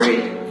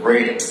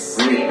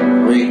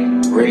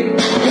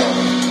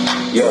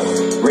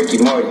Ricky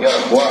Morty,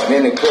 walking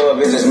in the club,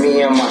 it's just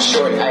me and my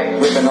shorty.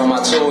 Ripping on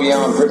my 2, yeah,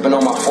 I'm gripping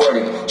on my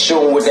 40.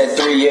 Shooting with that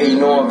 3, yeah, you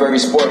know I'm very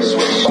sporty.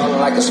 Falling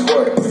like a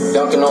sport,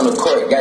 dunking on the court.